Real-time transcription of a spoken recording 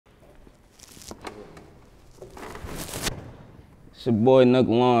It's your boy Nook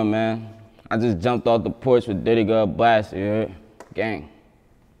Lauren, man. I just jumped off the porch with Dirty Girl Blast, you heard? Gang.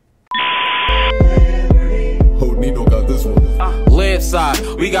 Nino got this one. Live side,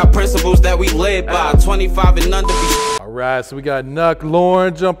 we got principles that we live by. 25 and under. All right, so we got Nook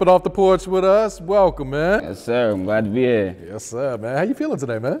Lauren jumping off the porch with us. Welcome, man. Yes, sir. I'm glad to be here. Yes, sir, man. How you feeling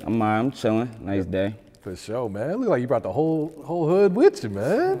today, man? I'm chilling. Nice day. For sure, man. Look like you brought the whole hood with you,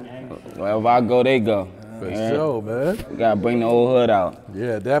 man. Wherever I go, they go. For sure, man. We gotta bring the old hood out.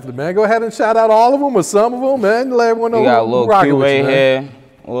 Yeah, definitely, man. Go ahead and shout out all of them or some of them, man. Let everyone know we got Lil Q right here,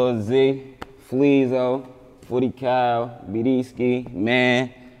 Lil Z, Fleezo, Footy Cow, BD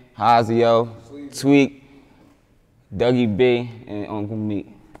Man, Hazio, Tweak, Dougie B, and Uncle Meek.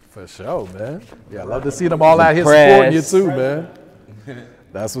 For sure, man. Yeah, I love to see them all out here supporting you too, man.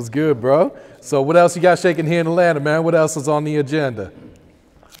 That's what's good, bro. So what else you got shaking here in Atlanta, man? What else is on the agenda?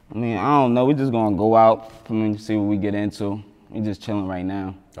 I mean, I don't know. We just gonna go out and see what we get into. We just chilling right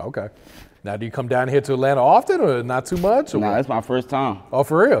now. Okay. Now, do you come down here to Atlanta often or not too much? Nah, it's my first time. Oh,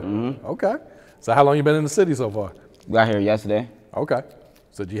 for real? Mm-hmm. Okay. So how long you been in the city so far? Got here yesterday. Okay.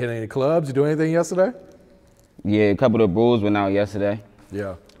 So did you hit any clubs? You do anything yesterday? Yeah, a couple of the bros went out yesterday.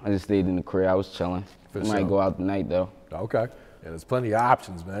 Yeah. I just stayed in the crib. I was chilling. Might go out tonight, though. Okay. Yeah, there's plenty of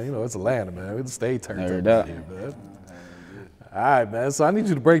options, man. You know, it's Atlanta, man. We stay turned up here, man. All right, man. So I need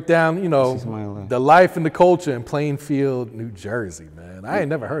you to break down, you know, the life and the culture in Plainfield, New Jersey, man. I ain't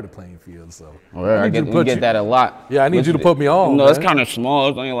never heard of Plainfield, so. I get that a lot. Yeah, I need you to put me on. No, it's kind of small.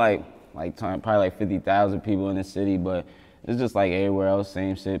 It's only probably like 50,000 people in the city, but it's just like everywhere else,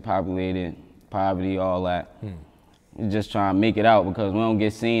 same shit, populated, poverty, all that. We're just trying to make it out because we don't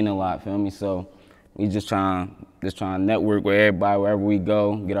get seen a lot, feel me? So we just trying to network with everybody wherever we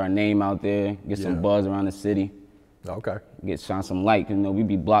go, get our name out there, get some buzz around the city. Okay. Shine some light, you know, we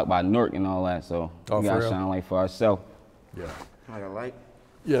be blocked by Newark and all that, so we gotta shine light for ourselves. Yeah. I got light.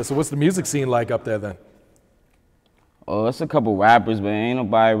 Yeah, so what's the music scene like up there then? Oh, it's a couple rappers, but ain't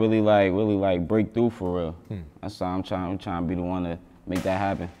nobody really like break through for real. That's why I'm trying to be the one to make that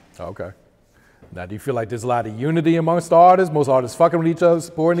happen. Okay. Now, do you feel like there's a lot of unity amongst the artists? Most artists fucking with each other,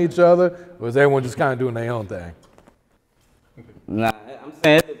 supporting each other, or is everyone just kind of doing their own thing? Nah, I'm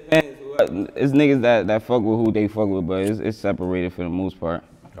saying it depends. It's niggas that fuck with who they fuck with, but it's separated for the most part.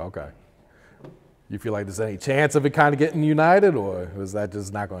 Okay. You feel like there's any chance of it kind of getting united, or is that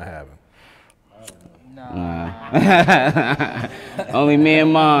just not going to happen? Nah. Only me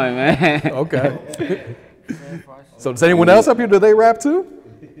and mine, man. Okay. So does anyone else up here, do they rap too?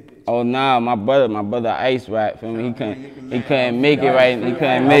 Oh nah, my brother Ice rap, feel me? He couldn't make it right, he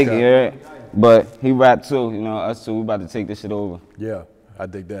couldn't make it, right? But he rap too, you know, us two, we about to take this shit over. Yeah, I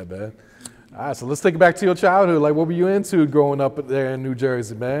dig that, man. All right, so let's take it back to your childhood. Like, what were you into growing up there in New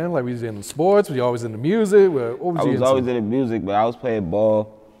Jersey, man? Like, were you into sports? Were you always into music? What was you into? I was always into music, but I was playing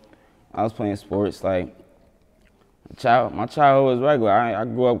ball. I was playing sports. Like, my childhood was regular. I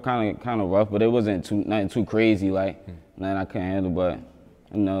grew up kind of rough, but it wasn't nothing too crazy. Like, nothing I couldn't handle. But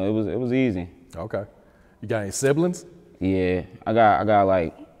you know, it was easy. Okay. You got any siblings? Yeah, I got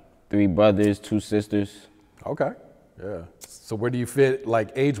like 3 brothers, 2 sisters. Okay. Yeah. So where do you fit,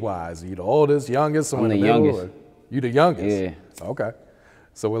 like, age-wise? Are you the oldest, youngest, I'm the youngest. You the youngest? Yeah. Okay.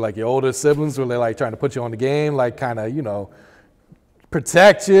 So with, like, your older siblings, were they, like, trying to put you on the game, like, kind of, you know,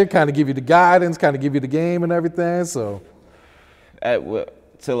 protect you, kind of give you the guidance, kind of give you the game and everything, so?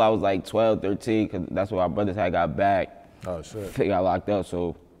 Till I was, like, 12, 13, because that's when my brothers had got back. Oh, shit. They got locked up,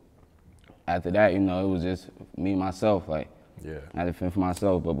 so after that, you know, it was just me and myself, like. Yeah. I had to fend for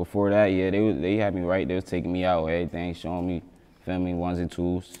myself, but before that, yeah, they had me right. They was taking me out, everything, showing me, filming me, ones and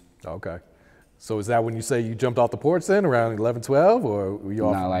twos. Okay. So is that when you say you jumped off the porch then, around 11, 12, or were you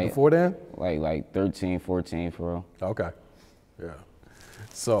off before then? Like 13, 14, for real. Okay. Yeah.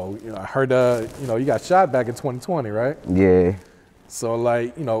 So, you know, I heard, you know, you got shot back in 2020, right? Yeah. So,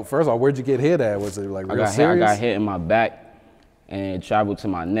 like, you know, first of all, where'd you get hit at? Was it, like, real serious? I got hit in my back, and it traveled to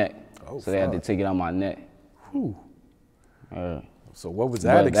my neck. Oh, so they had to take it out my neck. Whew. So what was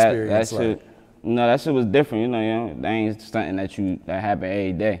that experience like? No, that shit was different. You know, that ain't something that happen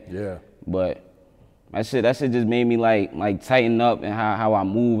every day. Yeah. But that shit just made me like tighten up and how I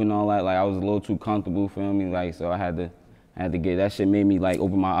move and all that. Like I was a little too comfortable, feel me? Like so I had to get that shit made me like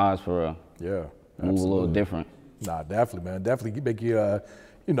open my eyes for real. Yeah. Move a little different. Nah, definitely, man. Definitely make you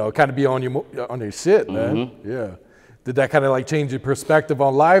you know, kind of be on your shit, man. Yeah. Did that kind of like change your perspective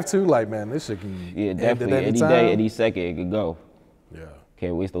on life too? Like, man, this shit can definitely. End at any time. day, any second, it could go. Yeah.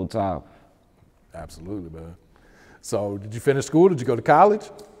 Can't waste no time. Absolutely, man. So, did you finish school? Did you go to college?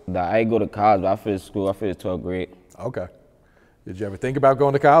 Nah, I didn't go to college, but I finished school. I finished 12th grade. Okay. Did you ever think about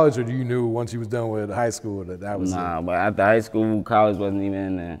going to college, or you knew once you was done with high school that was Nah, it? but after high school, college wasn't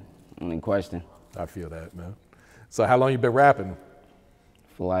even in question. I feel that, man. So how long you been rapping?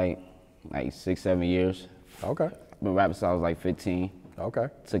 For like 6, 7 years. Okay. Been rapping since I was like 15. Okay.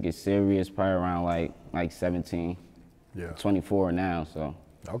 Took it serious probably around like 17. Yeah. 24 now, so.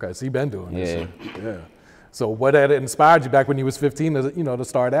 Okay, so you been doing this Yeah. shit. Yeah. So what had inspired you back when you was 15 to, to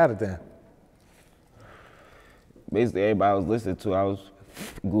start at it then? Basically, everybody I was listening to,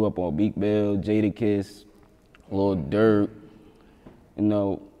 grew up on Beak Bill, Jadakiss, Lil Durk,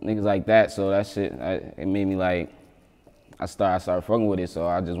 niggas like that. So that shit, it made me like, I started fucking with it. So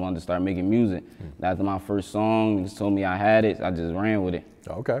I just wanted to start making music. After my first song, niggas told me I had it. I just ran with it.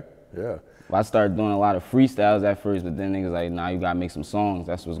 Okay. Yeah. I started doing a lot of freestyles at first, but then niggas like, nah, you gotta make some songs.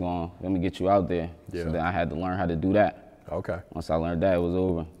 That's what's let me get you out there. Yeah. So then I had to learn how to do that. Okay. Once I learned that, it was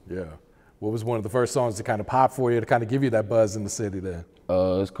over. Yeah. What was one of the first songs to kind of pop for you, to kind of give you that buzz in the city then?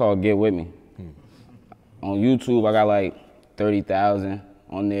 It's called Get With Me. On YouTube, I got like 30,000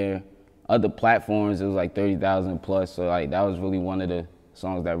 on there. Other platforms, it was like 30,000 plus. So like that was really one of the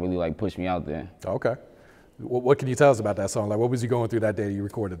songs that really like pushed me out there. Okay. What can you tell us about that song? Like, what was you going through that day you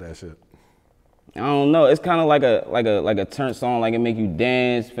recorded that shit? I don't know. It's kind of like a turn song, like it make you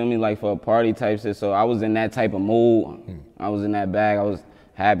dance, feel me, like for a party type shit. So I was in that type of mood. I was in that bag. I was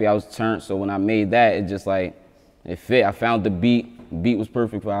happy. I was turned. So when I made that, it just like it fit. I found the beat. The beat was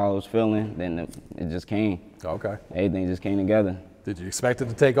perfect for how I was feeling. Then it just came. Okay. Everything just came together. Did you expect it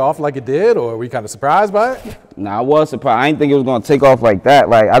to take off like it did, or were you kind of surprised by it? Nah, I was surprised. I didn't think it was gonna take off like that.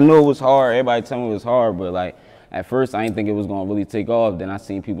 Like I knew it was hard. Everybody told me it was hard, but like at first I didn't think it was gonna really take off. Then I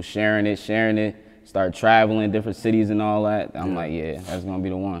seen people sharing it, start traveling different cities and all that. I'm like, yeah, that's gonna be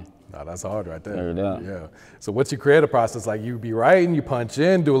the one. No, that's hard right there. Word up. Yeah. So what's your creative process like? You be writing, you punch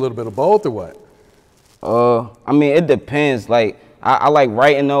in, do a little bit of both, or what? I mean, it depends. Like I like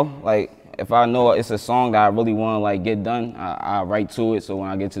writing though. Like if I know it's a song that I really want to like get done, I write to it. So when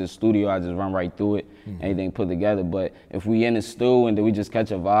I get to the studio, I just run right through it, anything put together. But if we in the stew and then we just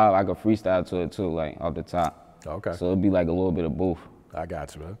catch a vibe, I could freestyle to it too, like off the top. Okay. So it'd be like a little bit of both. I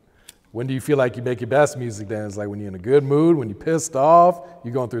got you, man. When do you feel like you make your best music then? It's like when you're in a good mood, when you're pissed off,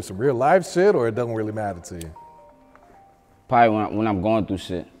 you're going through some real life shit, or it doesn't really matter to you? Probably when I'm going through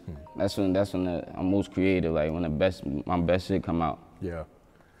shit. That's when I'm most creative, like when my best shit come out. Yeah.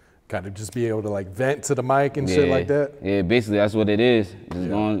 Kind of just be able to like vent to the mic and shit like that? Yeah, basically that's what it is.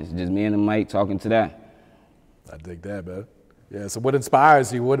 It's just me and the mic talking to that. I dig that, man. Yeah, so what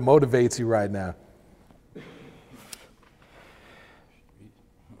inspires you? What motivates you right now?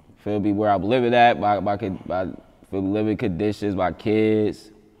 Feel me where I'm living at, by living conditions, by kids,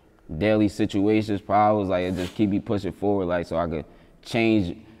 daily situations, problems, like it just keep me pushing forward, like so I could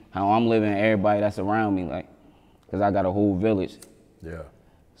change how I'm living, everybody that's around me, like, cause I got a whole village. Yeah.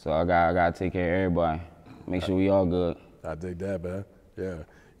 So I gotta take care of everybody, make sure we all good. I dig that, man. Yeah.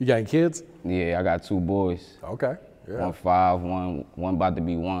 You got any kids? Yeah, I got 2 boys. Okay. Yeah. 1 5, one about to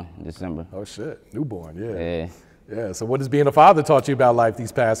be 1 in December. Oh shit, newborn. Yeah. Yeah, Yeah. So what has being a father taught you about life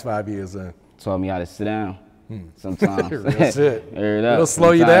these past 5 years? Then? taught me how to sit down. Sometimes. Real shit. Heard up. It'll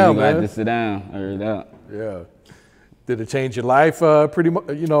slow you Sometimes down, you man. got to sit down. Heard up. Yeah. Did it change your life pretty much?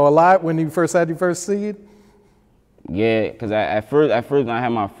 A lot when you first had your first seed? Yeah, cause at first when I had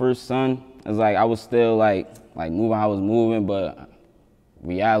my first son, it was like I was still like moving how I was moving, but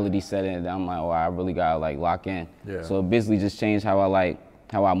reality set in. I'm like, oh, I really gotta like lock in. Yeah. So it basically just changed how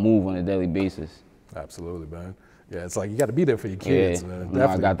I move on a daily basis. Absolutely, man. Yeah, it's like you got to be there for your kids, Yeah, man. you know,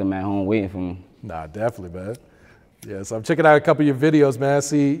 Definitely. I got them at home waiting for me. Nah, definitely, man. Yeah, so I'm checking out a couple of your videos, man. I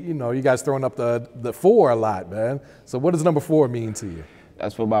see, you guys throwing up the 4 a lot, man. So what does number 4 mean to you?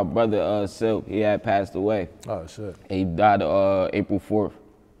 That's for my brother Silk. He had passed away. Oh shit. He died April 4th.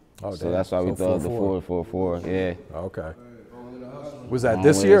 Oh, So damn. that's why we So throw the 4. Yeah. Okay. Was that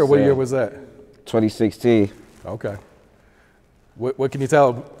this year or what year was that? 2016. Okay. What can you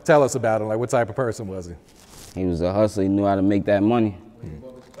tell us about him? Like, what type of person was he? He was a hustler. He knew how to make that money.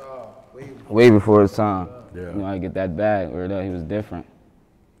 Way before his time. Yeah. He knew how to get that bag. Word up, he was different.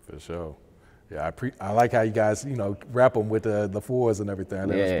 For sure. Yeah, I like how you guys, rap them with the 4s and everything.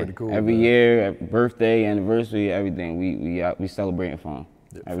 That was pretty cool. Every man. year, birthday, anniversary, everything, we celebrating for him.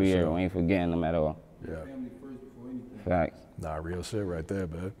 Yeah, Every for year, sure. we ain't forgetting them at all. Yeah. Facts. Nah, real shit right there,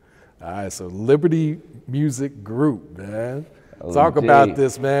 man. All right, so Liberty Music Group, man. Talk OG. about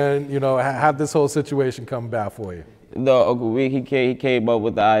this, man. How'd this whole situation come about for you? No, Uncle Rick, he came up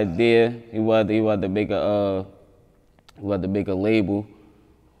with the idea. He wanted to make a label.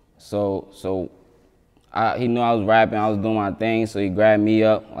 So he knew I was rapping, I was doing my thing, so he grabbed me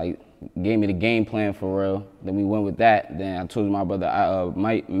up, like gave me the game plan for real. Then we went with that. Then I told my brother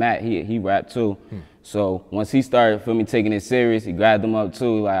Matt, he rapped too. So once he started, feel me, taking it serious, he grabbed them up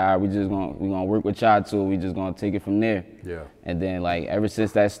too. Like, all right, we gonna work with y'all too. We just gonna take it from there. Yeah. And then like ever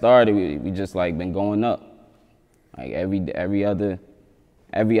since that started, we just like been going up. Like every other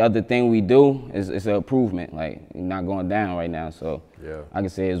thing we do is an improvement. Like, we're not going down right now. So yeah, I can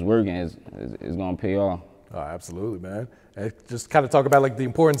say it's working. It's gonna pay off. Oh, absolutely, man. And just kind of talk about like the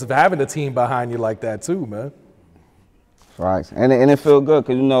importance of having a team behind you like that too, man. Right. And it feel good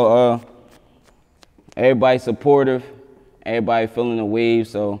because, you know, everybody supportive, everybody feeling the wave,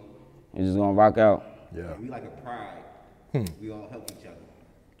 so we're just gonna rock out. Yeah. We like a pride. We all help each other.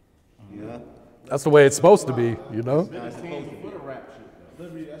 You know? That's the way it's supposed to be, you know?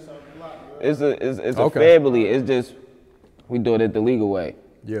 It's a family. It's just, we do it the legal way.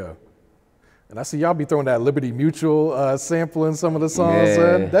 Yeah. And I see y'all be throwing that Liberty Mutual sample in some of the songs.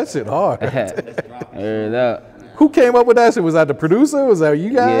 Yeah. That shit hard. Heard up. Who came up with that shit? Was that the producer? Was that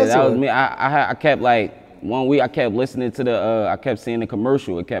you guys? Yeah, that was me. I kept like, 1 week I kept listening to I kept seeing the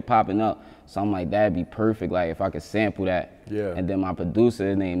commercial. It kept popping up. So I'm like, that'd be perfect, like if I could sample that. Yeah. And then my producer,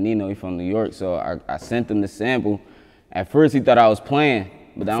 his name Nino, he's from New York. So I sent him the sample. At first he thought I was playing,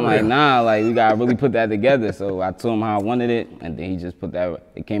 but I'm like, nah, like we gotta really put that together. So I told him how I wanted it, and then he just put that,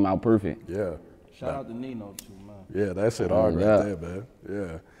 it came out perfect. Yeah. Shout out to Nino too, man. Yeah, that shit hard right there, man.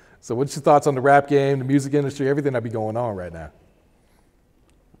 Yeah. So what's your thoughts on the rap game, the music industry, everything that be going on right now?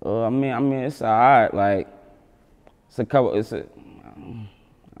 I mean, it's alright. Like, I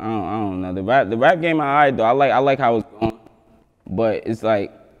don't know. The rap game alright though. I like how it's going, but it's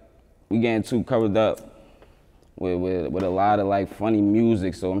like we getting too covered up with a lot of like funny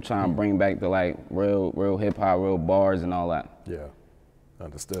music. So I'm trying to bring back the like real hip hop, real bars and all that. Yeah,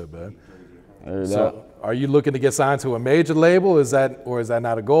 understood, man. So, are you looking to get signed to a major label? Is that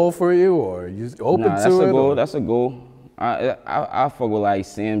not a goal for you, or are you open to it? That's a goal. That's a goal. I fuck with like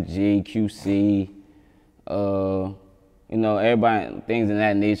CMG, QC, you know, everybody, things in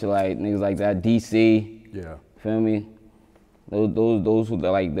that nature, like niggas like that, DC. Yeah. Feel me? Those who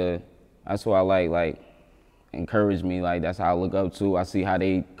like that's who I like encourage me. Like that's how I look up to. I see how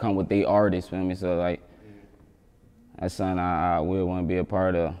they come with their artists. Feel me? So like that's something I will want to be a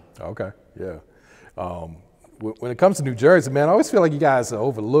part of. Okay. Yeah. When it comes to New Jersey, man, I always feel like you guys are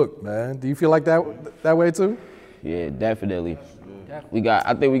overlooked, man. Do you feel like that way too? Yeah, definitely. I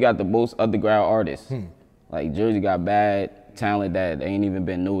think we got the most underground artists. Like Jersey got bad talent that ain't even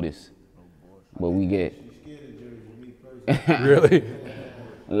been noticed, but we get. Really?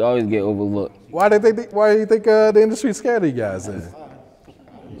 We always get overlooked. Why do you think the industry's scared of you guys then?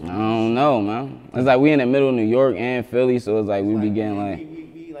 I don't know, man. It's like we in the middle of New York and Philly, so it's like we be getting like.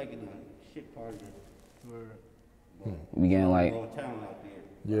 We like in the shit part of we getting like. raw talent out there.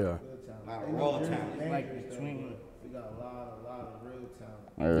 Yeah. A lot of raw talent. Like between, we got a lot of real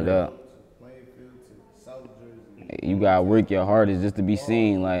talent. Heard up. Plainfield to South Jersey. You gotta work your hardest just to be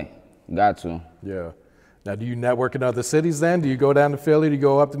seen. Like, got to. Yeah. Now, do you network in other cities then? Do you go down to Philly? Do you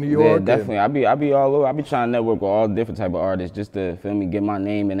go up to New York? Yeah, definitely. I be all over. I be trying to network with all different type of artists just to, feel me, get my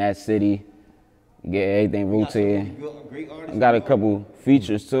name in that city, get everything rotated. I got a couple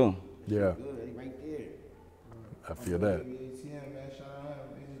features too. Yeah. I feel that.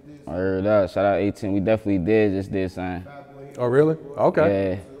 I heard that. Shout out 18. We definitely just did something. Oh, really?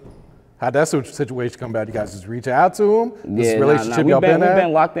 Okay. Yeah. How'd that situation come about? You guys just reach out to him? Yeah, relationship we've y'all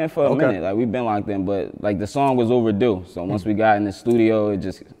been locked in for a minute. Like we've been locked in, but like the song was overdue. So once we got in the studio,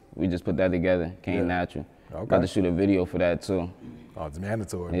 we just put that together. Came natural. Okay. Got to shoot a video for that too. Oh, it's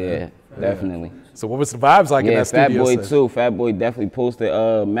mandatory. Yeah, man. Definitely. So what was the vibes like in that studio? Fat Boy too. Fat Boy definitely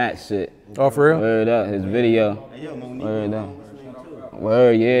posted Matt shit. Oh, for real? Word up, his video. Word up.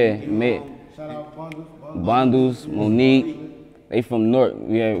 Word, yeah. Shout out Bundles, Monique. They from Newark.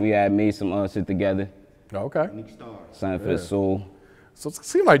 We had made some shit together. Okay. Something for the soul. So it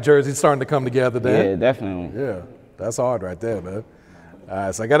seems like Jersey's starting to come together then. Yeah, definitely. Yeah, that's hard right there, man. All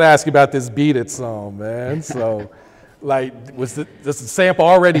right, so I got to ask you about this Beat It song, man. So, like, was the sample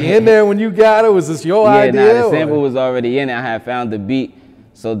already in there when you got it? Was this your idea? Yeah, the sample was already in it. I had found the beat.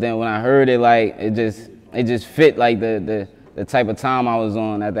 So then when I heard it, like, it just fit, like, the type of time I was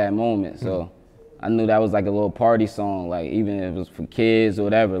on at that moment. So I knew that was like a little party song, like even if it was for kids or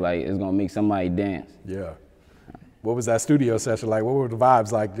whatever, like it's gonna make somebody dance. Yeah. What was that studio session like? What were the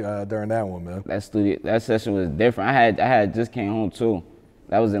vibes like during that one, man? That session was different. I had just came home too.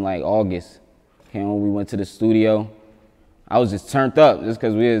 That was in like August. Came home, we went to the studio. I was just turned up just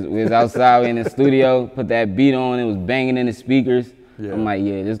cause we was outside in the studio, put that beat on, it was banging in the speakers. Yeah. I'm like,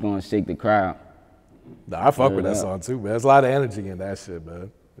 yeah, this gonna shake the crowd. Nah, I fuck with that song too, man. There's a lot of energy in that shit,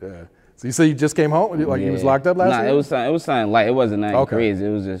 man. Yeah. So you say you just came home? Like you was locked up last Nah, week? it was something light. It wasn't nothing Okay. crazy. It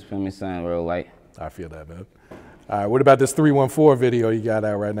was just, feel me, something real light. I feel that, man. All right, what about this 314 video you got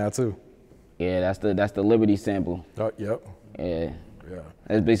out right now, too? Yeah, that's the Liberty sample. Oh, yep. Yeah. Yeah.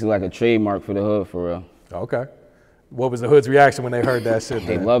 That's basically like a trademark for the hood, for real. Okay. What was the hood's reaction when they heard that shit?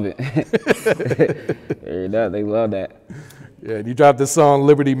 They man? love it. They love that. Yeah, you dropped this song,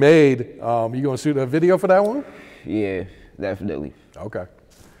 Liberty Made. You gonna shoot a video for that one? Yeah, definitely. Okay.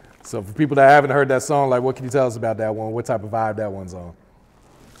 So for people that haven't heard that song, like what can you tell us about that one? What type of vibe that one's on?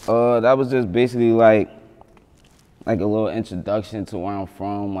 That was just basically like a little introduction to where I'm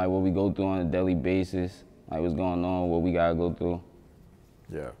from, like what we go through on a daily basis, like what's going on, what we gotta go through.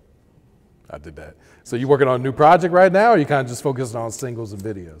 Yeah, I did that. So you working on a new project right now, or you kind of just focused on singles and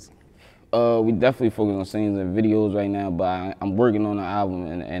videos? We definitely focus on singles and videos right now, but I'm working on an album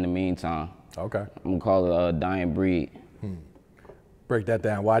in the meantime. Okay. I'm gonna call it Dying Breed. Break that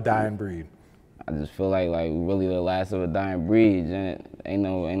down. Why Dying Breed? I just feel like really the last of a dying breed. Ain't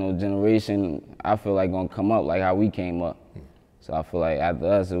no generation I feel like gonna come up like how we came up. So I feel like after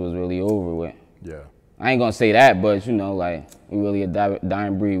us it was really over with. Yeah. I ain't gonna say that, but you know, like we really a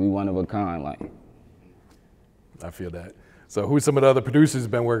dying breed. We one of a kind. Like I feel that. So who's some of the other producers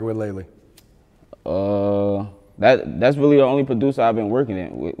you've been working with lately? that's really the only producer I've been working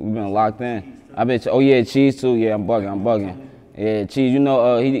in. We've been locked in. Oh yeah, Cheese too. Yeah, I'm bugging. Yeah, Cheese. You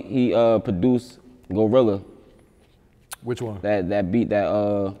know, he produced Gorilla. Which one? That beat that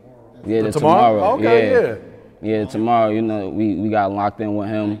yeah, the Tomorrow? Okay, yeah. Yeah, Tomorrow. You know, we got locked in with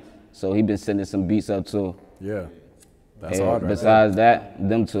him, so he been sending some beats up too. Yeah. That's Yeah, hard right besides that,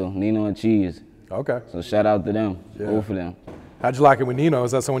 them two, Nino and Cheese. there. Okay. So shout out to them, Yeah. both of them. How'd you like it with Nino?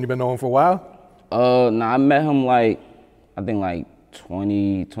 Is that someone you've been knowing for a while? Nah, I met him I think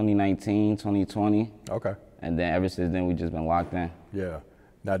 2019, 2020. Okay. And then ever since then, we just been locked in. Yeah.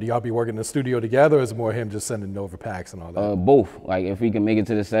 Now, do y'all be working in the studio together, or is it more him just sending over packs and all that? Both. Like if he can make it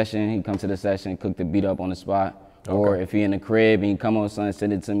to the session, he come to the session, cook the beat up on the spot. Or if he in the crib and he come on son,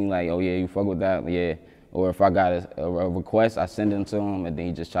 send it to me like, oh yeah, you fuck with that, yeah. Or if I got a request, I send it to him and then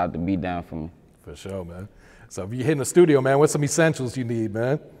he just chop the beat down for me. For sure, man. So if you hit in the studio, man, what's some essentials you need,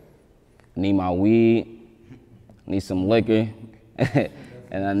 man? Need my weed, need some liquor,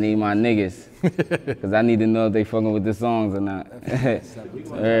 and I need my niggas. Cause I need to know if they fucking with the songs or not.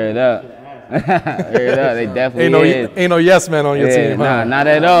 Heard up. Heard up, they definitely is. Ain't no yes man on your team, Nah, huh? not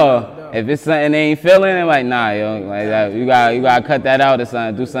at all. If it's something they ain't feeling, I'm like, nah, yo, like that, you gotta cut that out or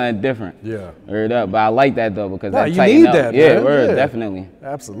something, do something different. Yeah. Heard up, but I like that though because Nah, that you tighten need up. that, Yeah, man. word, Yeah. definitely.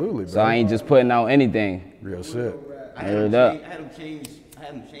 Absolutely, bro. So I ain't just putting out anything. Real shit. I Heard up. had him change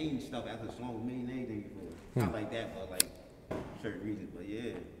stuff after the song mean anything before. Not like that, but like certain reasons. But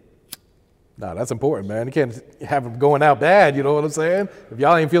yeah. Nah, that's important, man. You can't have them going out bad, you know what I'm saying? If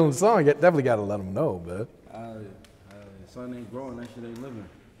y'all ain't feeling the song, you definitely got to let them know, man. Son ain't growing, that shit ain't living.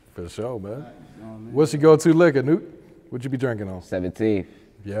 For sure, man. What's your go-to liquor, Nook? What you be drinking on? 17.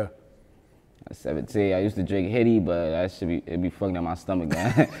 Yeah. 17. I used to drink Hitty, but it be fucking up my stomach,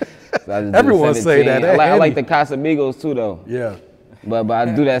 man. So I just do Everyone say 17. that. I like the Casamigos too, though. Yeah. But I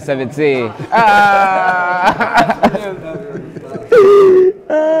do that 17.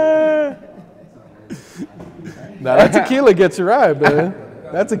 Now that tequila gets you right, man.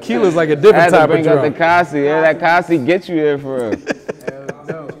 That tequila's like a different type of bring up drug. the Kasi. Yeah, that Kasi gets you there for real.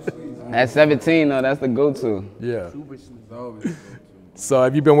 At 17, though, that's the go-to. Yeah. So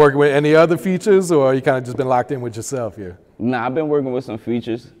have you been working with any other features, or you kind of just been locked in with yourself here? Nah, I've been working with some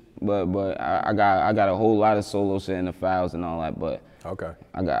features, but I got a whole lot of solo shit in the files and all that. But Okay.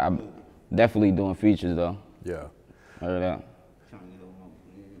 I'm definitely doing features though. Yeah. Heard that.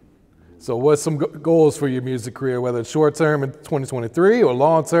 So what's some goals for your music career, whether it's short term in 2023 or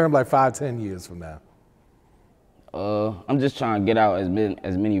long term, like 5-10 years from now? I'm just trying to get out as many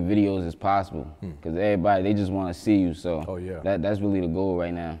videos as possible, cause everybody they just want to see you. So Oh, yeah. that's really the goal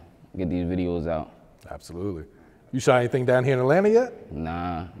right now. Get these videos out. Absolutely. You shot anything down here in Atlanta yet?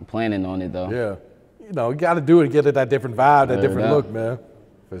 Nah, I'm planning on it though. Yeah. You know, you got to do it to get it that different vibe, that Word different up. look, man.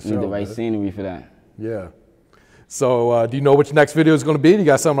 For Need sure. the right man. scenery for that. Yeah. So do you know what your next video is going to be? You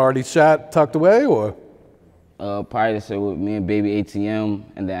got something already shot, tucked away, or? Probably to say with me and Baby ATM,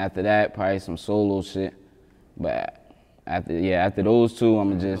 and then after that, probably some solo shit. But after those two,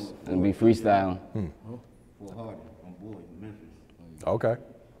 I'm gonna be freestyling. Full Hardy on board in Memphis. Okay,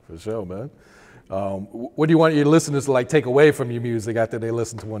 for sure, man. What do you want your listeners to like take away from your music after they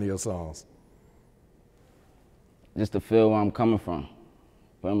listen to one of your songs? Just to feel where I'm coming from.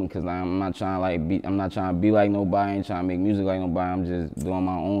 Feel me? Cause I'm not trying to be like nobody. I ain't trying to make music like nobody. I'm just doing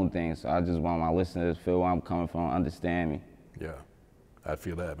my own thing. So I just want my listeners to feel where I'm coming from, understand me. Yeah, I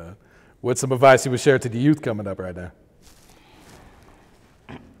feel that, man. What's some advice you would share to the youth coming up right now?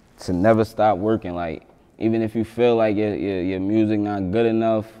 To never stop working. Like, even if you feel like your music not good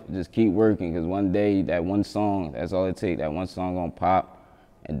enough, just keep working, because one day that one song, that's all it takes. That one song gonna pop,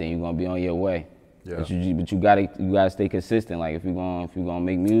 and then you're gonna be on your way. Yeah. But you gotta stay consistent. Like, if you're gonna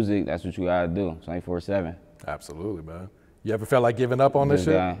make music, that's what you gotta do, 24/7. Absolutely, man. You ever felt like giving up on this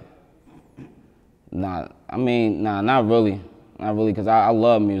shit? Nah, not really. Not really, because I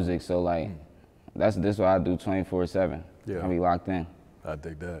love music, so like, this what I do 24/7. Yeah. I be locked in. I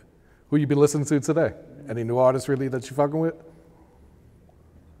dig that. Who you been listening to today? Any new artists really that you fucking with?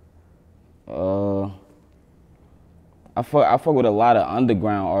 I fuck with a lot of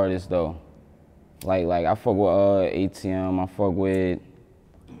underground artists though. Like I fuck with ATM. I fuck with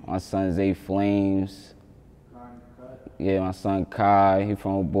my son Zay Flames. Yeah, my son Kai. He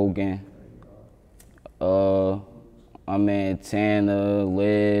from Hoboken. My man Tanner,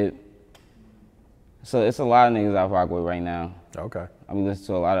 Lib. So it's a lot of niggas I rock with right now. Okay. I be listening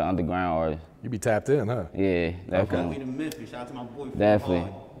to a lot of underground artists. You be tapped in, huh? Yeah, definitely. We the Memphis. Shout out to my boy. Definitely.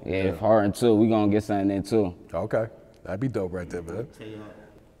 Hard. Yeah, if Hard too, we gonna get something in too. Okay. That'd be dope right there, man. Tell you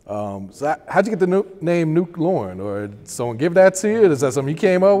So how'd you get the name Nook Lauren? Or did someone give that to you? Is that something you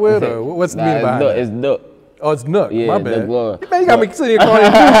came up with? Or what's the meaning behind it? It's Nook. Oh, it's Nook. Yeah, My bad. Nook Lauren. Man, you got me sitting here calling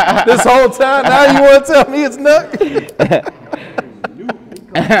you Nook this whole time. Now you want to tell me it's Nook?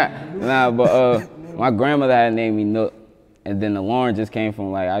 Nah, but my grandmother had named me Nook, and then the Lauren just came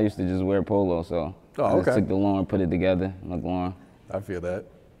from, like, I used to just wear polo, so I okay. just took the Lauren, put it together, Nook Lauren. I feel that.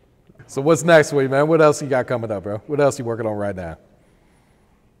 So what's next for you, man? What else you got coming up, bro? What else you working on right now?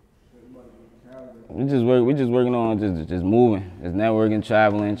 We just working on just moving, just networking,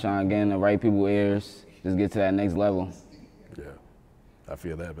 traveling, trying to get in the right people's ears, just get to that next level. Yeah, I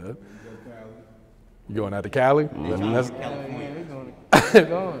feel that, man. You going out to Cali?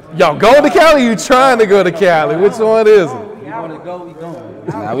 Y'all going to Cali? You trying to go to Cali? Which one is it?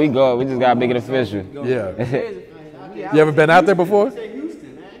 Now we go. We just gotta make it official. Yeah. You ever been out there before?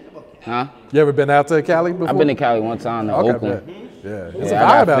 Huh? You ever been out to Cali before? I've been to Cali one time to Oakland. bet. Yeah. It's a Yeah,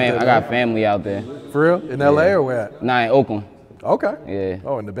 vibe out there. I got family out there. For real? In LA or where at? Nah, in Oakland. Okay. Yeah.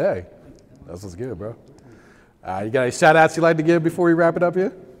 Oh, in the Bay. That's what's good, bro. You got any shout outs you like to give before we wrap it up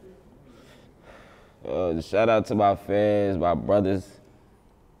here? Just shout out to my fans, my brothers,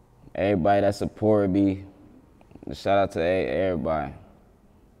 everybody that supported me. Just shout out to everybody.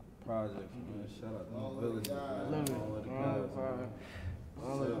 Projects, man. Shout out to my village. Shout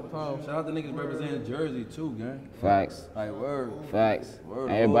out to niggas representing Jersey too, gang. Facts. Like word. Facts. Word.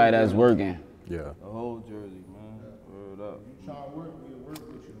 Everybody that's working. Yeah. The whole Jersey, man. Word up. Try to work, we'll work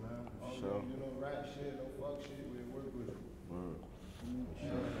with you, man. Sure. You know, rap shit, no fuck shit, we'll work with you. Word.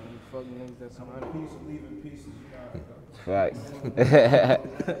 Fuck niggas that's on peace, leaving pieces, you gotta go. Facts.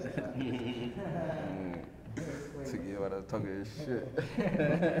 Took you out of talking this shit.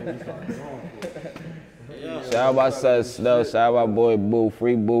 Shout out my son Snow, shout out my boy Boo,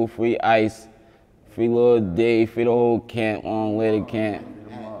 free Ice, free Lil D, free the whole camp, on later camp.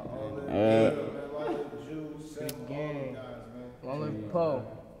 All the Jews, Long live Poe.